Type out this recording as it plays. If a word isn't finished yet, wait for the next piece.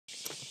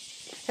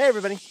Hey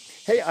everybody.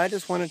 Hey, I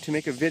just wanted to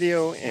make a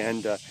video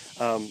and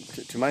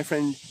to my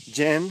friend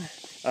Jenn,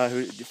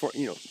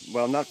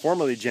 well, not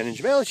formerly Jenn in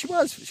Japan.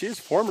 Well, she is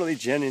formerly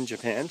Jenn in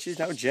Japan. She's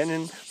now Jenn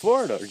in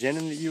Florida, or Jenn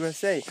in the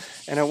USA.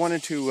 And I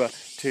wanted to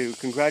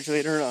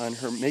congratulate her on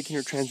her making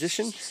her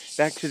transition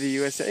back to the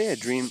USA, a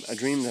dream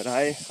that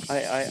I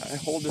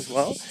hold as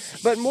well.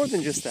 But more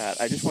than just that,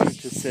 I just wanted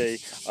to say,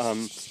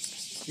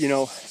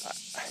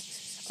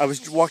 I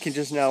was walking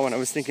just now and I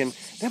was thinking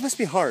that must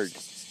be hard,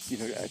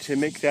 to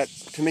make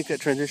that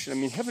transition. I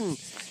mean,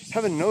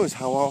 heaven knows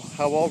how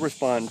I'll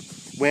respond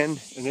when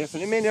and if,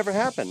 and it may never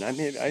happen. I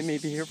may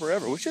be here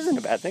forever, which isn't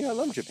a bad thing. I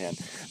love Japan,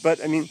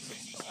 but I mean,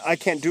 I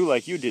can't do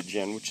like you did,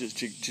 Jen, which is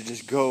to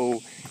just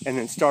go and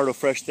then start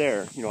afresh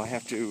there. I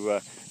have to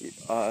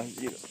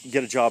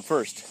get a job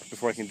first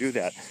before I can do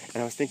that.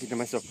 And I was thinking to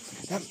myself,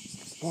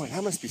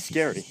 that must be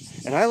scary.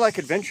 And I like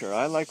adventure.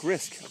 I like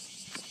risk.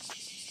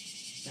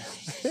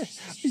 I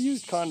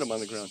used condom on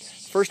the ground.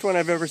 First one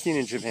I've ever seen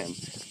in Japan.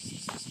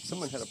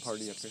 Someone had a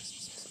party up here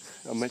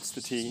amidst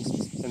the tea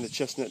and the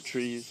chestnut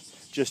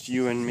trees. Just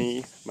you and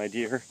me, my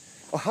dear.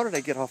 Oh, how did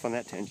I get off on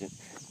that tangent?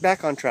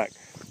 Back on track.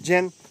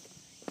 Jen,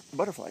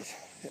 butterflies.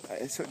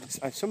 I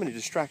have so many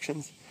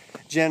distractions.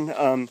 Jen,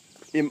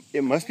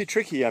 it must be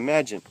tricky, I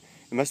imagine.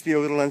 It must be a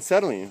little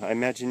unsettling. I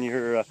imagine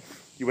you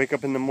wake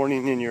up in the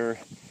morning and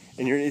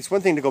it's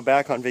one thing to go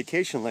back on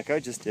vacation like I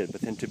just did,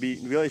 but then to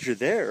realize you're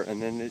there,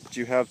 and then that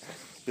you have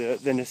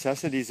the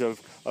necessities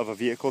of a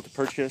vehicle to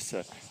purchase,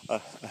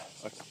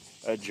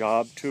 a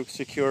job to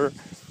secure,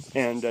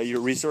 and your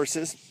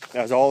resources,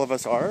 as all of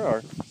us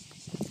are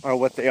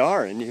what they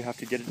are, and you have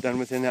to get it done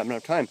within that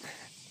amount of time.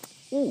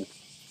 Ooh,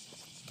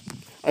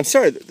 I'm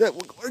sorry.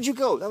 Where'd you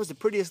go? That was the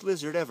prettiest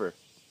lizard ever.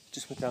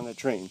 Just went down that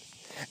train,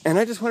 and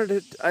I just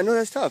wanted to. I know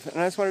that's tough, and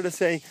I just wanted to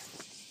say,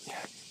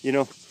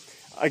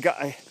 I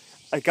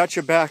got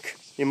your back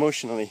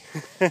emotionally.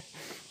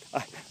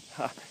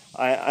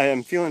 I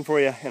am feeling for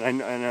you,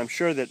 and I'm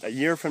sure that a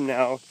year from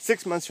now,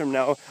 6 months from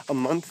now, a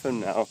month from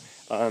now,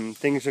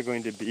 things are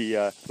going to be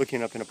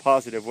looking up in a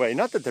positive way.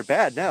 Not that they're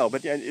bad now,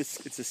 but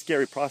it's a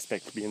scary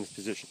prospect to be in this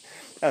position,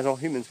 as all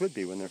humans would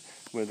be when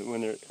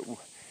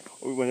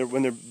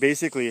they're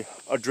basically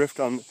adrift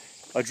on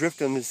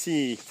the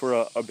sea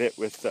for a bit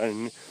with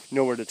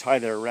nowhere to tie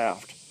their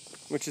raft,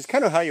 which is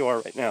kind of how you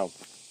are right now.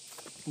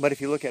 But if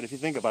you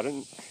think about it,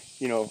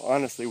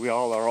 honestly, we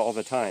all are all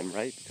the time,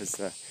 right? Because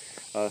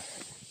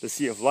the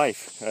sea of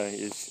life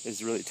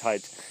is really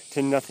tied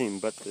to nothing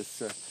but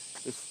this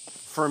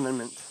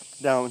firmament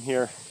down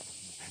here,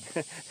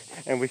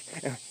 and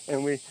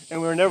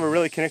we're never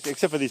really connected,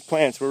 except for these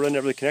plants. We're really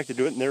never really connected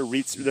to it, and their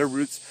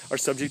roots are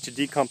subject to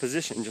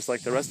decomposition, just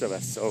like the rest of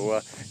us.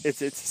 So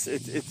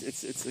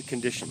it's a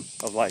condition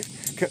of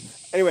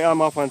life. Anyway,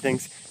 I'm off on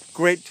things.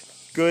 Great,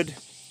 good,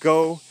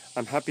 go.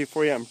 I'm happy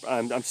for you.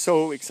 I'm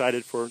so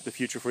excited for the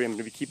future for you. I'm going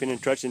to be keeping in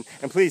touch, and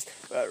please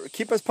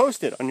keep us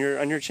posted on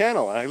your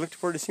channel. I look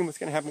forward to seeing what's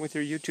going to happen with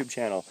your YouTube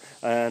channel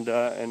and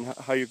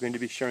how you're going to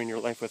be sharing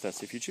your life with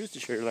us, if you choose to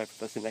share your life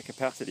with us in that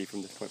capacity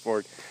from this point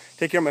forward.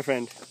 Take care, my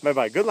friend. Bye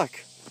bye. Good luck.